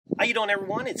you doing,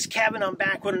 everyone? It's Kevin. I'm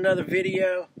back with another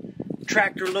video.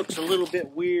 Tractor looks a little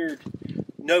bit weird.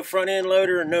 No front end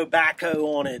loader and no backhoe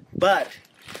on it, but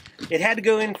it had to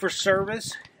go in for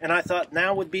service, and I thought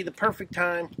now would be the perfect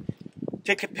time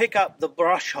to pick up the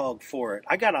brush hog for it.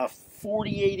 I got a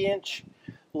 48-inch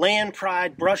Land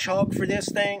Pride brush hog for this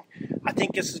thing. I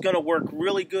think this is going to work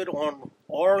really good on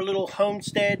our little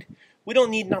homestead. We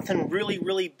don't need nothing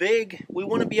really big. We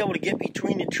want to be able to get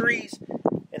between the trees,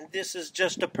 and this is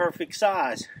just a perfect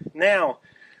size. Now,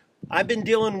 I've been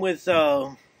dealing with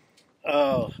a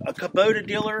Kubota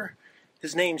dealer.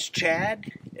 His name's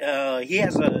Chad. He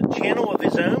has a channel of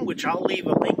his own, which I'll leave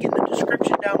a link in the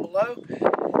description down below,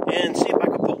 and see if I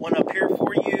can put one up here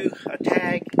for you, a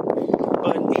tag.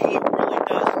 But he really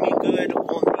does me good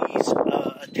on these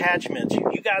attachments.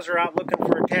 If you guys are out looking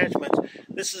for attachments,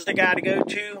 this is the guy to go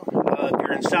to. If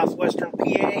you're in southwestern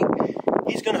PA,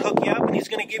 he's going to hook you up and he's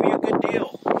going to give you a good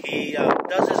deal. He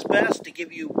does his best to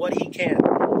give you what he can.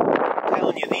 I'm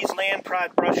telling you, these Land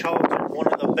Pride brush hogs are one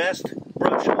of the best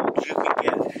brush hogs you can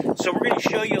get. So we're going to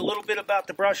show you a little bit about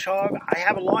the brush hog. I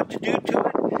have a lot to do to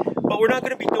it, but we're not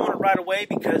going to be doing it right away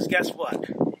because guess what?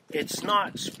 It's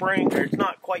not spring, or it's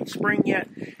not quite spring yet,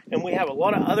 and we have a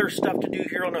lot of other stuff to do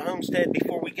here on the homestead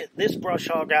before we get this brush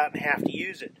hog out and have to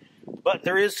use it. But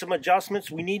there is some adjustments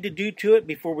we need to do to it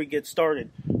before we get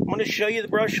started. I'm going to show you the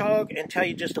brush hog and tell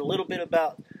you just a little bit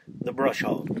about the brush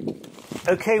hog.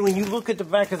 Okay, when you look at the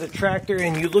back of the tractor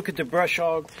and you look at the brush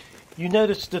hog, you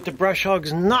notice that the brush hog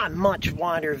is not much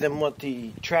wider than what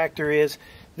the tractor is.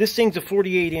 This thing's a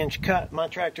 48-inch cut. My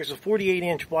tractor's a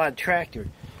 48-inch wide tractor.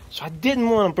 So I didn't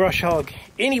want a brush hog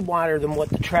any wider than what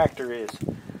the tractor is.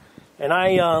 And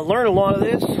I learned a lot of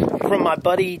this from my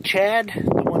buddy Chad,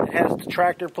 the one that has the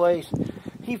tractor place.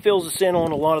 He fills us in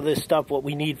on a lot of this stuff, what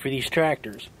we need for these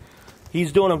tractors.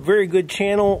 He's doing a very good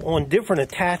channel on different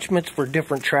attachments for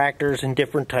different tractors and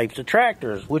different types of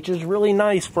tractors, which is really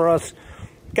nice for us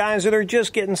guys that are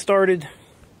just getting started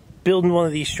building one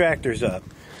of these tractors up.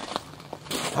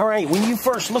 All right, when you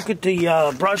first look at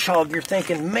the brush hog, you're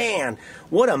thinking, man,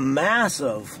 what a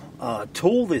massive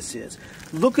tool this is.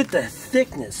 Look at the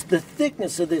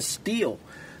thickness of this steel.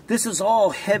 This is all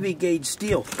heavy gauge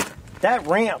steel. That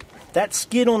ramp, that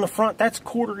skid on the front, that's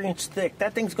 1/4 inch thick.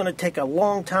 That thing's going to take a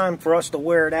long time for us to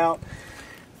wear it out.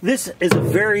 This is a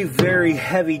very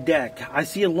heavy deck. I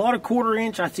see a lot of 1/4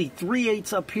 inch. I see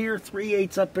 3/8 up here,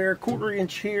 3/8 up there, 1/4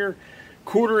 inch here,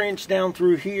 1/4 inch down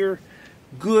through here.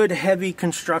 Good heavy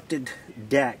constructed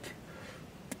deck.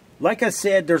 Like I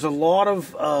said, there's a lot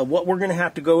of what we're going to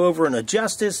have to go over and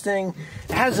adjust this thing.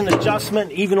 It has an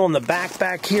adjustment even on the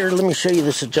back here. Let me show you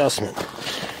this adjustment.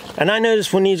 And I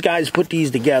noticed when these guys put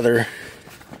these together,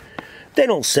 they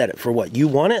don't set it for what you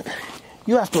want it.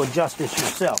 You have to adjust this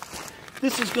yourself.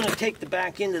 This is going to take the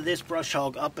back end of this brush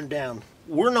hog up and down.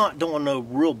 We're not doing no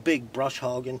real big brush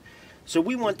hogging, so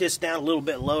we want this down a little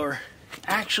bit lower.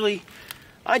 Actually,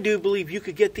 I do believe you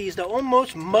could get these to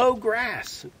almost mow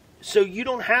grass. So you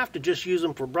don't have to just use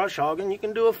them for brush hogging. You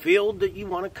can do a field that you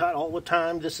want to cut all the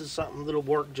time. This is something that'll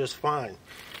work just fine.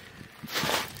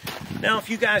 Now, if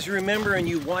you guys remember and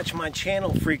you watch my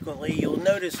channel frequently, you'll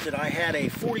notice that I had a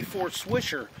 44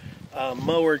 Swisher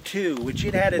mower too, which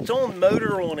it had its own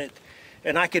motor on it,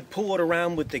 and I could pull it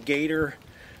around with the gator,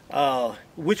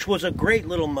 which was a great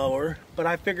little mower, but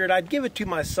I figured I'd give it to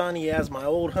my son. He has my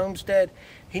old Homestead.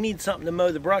 He needs something to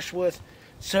mow the brush with,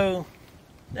 so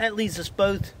that leaves us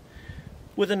both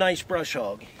with a nice brush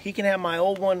hog. He can have my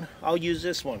old one, I'll use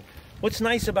this one. What's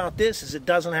nice about this is it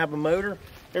doesn't have a motor.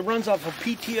 It runs off a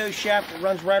PTO shaft that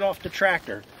runs right off the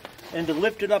tractor. And to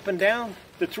lift it up and down,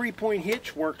 the 3-point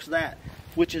hitch works that,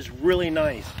 which is really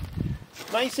nice.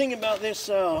 Nice thing about this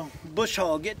bush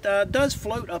hog, it does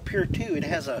float up here too. It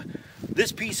has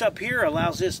this piece up here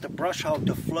allows this the brush hog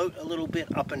to float a little bit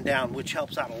up and down, which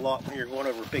helps out a lot when you're going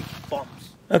over big bumps.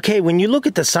 Okay, when you look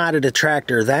at the side of the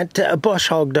tractor, that bush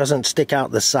hog doesn't stick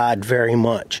out the side very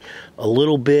much. A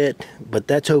little bit, but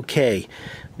that's okay.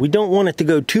 We don't want it to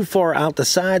go too far out the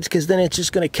sides because then it's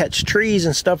just going to catch trees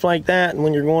and stuff like that. And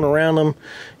when you're going around them,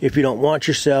 if you don't watch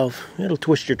yourself, it'll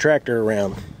twist your tractor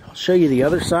around. I'll show you the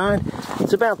other side.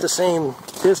 It's about the same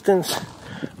distance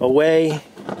away.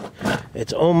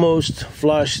 It's almost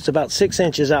flush. It's about 6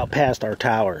 inches out past our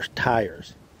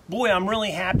tires. Boy, I'm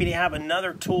really happy to have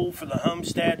another tool for the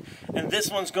homestead, and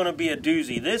this one's going to be a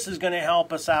doozy. This is going to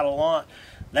help us out a lot.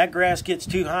 That grass gets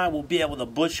too high, we'll be able to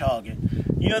bush hog it.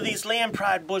 You know, these Land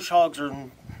Pride bush hogs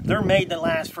they're made to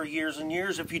last for years and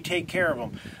years if you take care of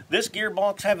them. This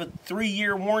gearbox have a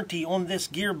 3-year warranty on this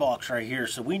gearbox right here,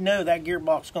 so we know that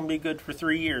gearbox is going to be good for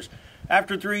 3 years.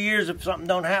 After 3 years, if something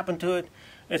don't happen to it,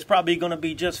 it's probably going to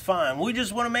be just fine. We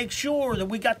just want to make sure that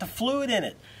we got the fluid in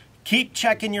it. Keep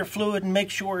checking your fluid and make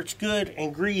sure it's good,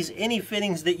 and grease any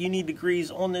fittings that you need to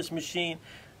grease on this machine,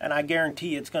 and I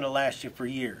guarantee it's going to last you for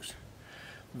years.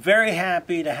 Very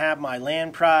happy to have my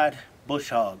Land Pride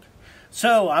bush hog.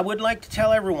 So I would like to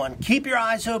tell everyone, keep your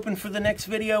eyes open for the next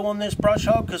video on this brush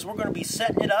hog, because we're going to be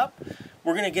setting it up.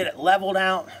 We're going to get it leveled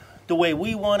out the way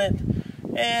we want it,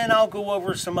 and I'll go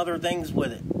over some other things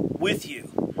with it with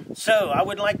you. So I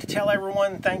would like to tell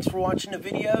everyone, thanks for watching the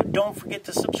video. Don't forget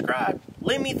to subscribe.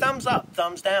 Leave me thumbs up,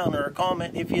 thumbs down, or a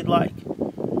comment if you'd like.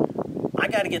 I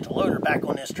got to get the loader back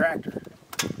on this tractor.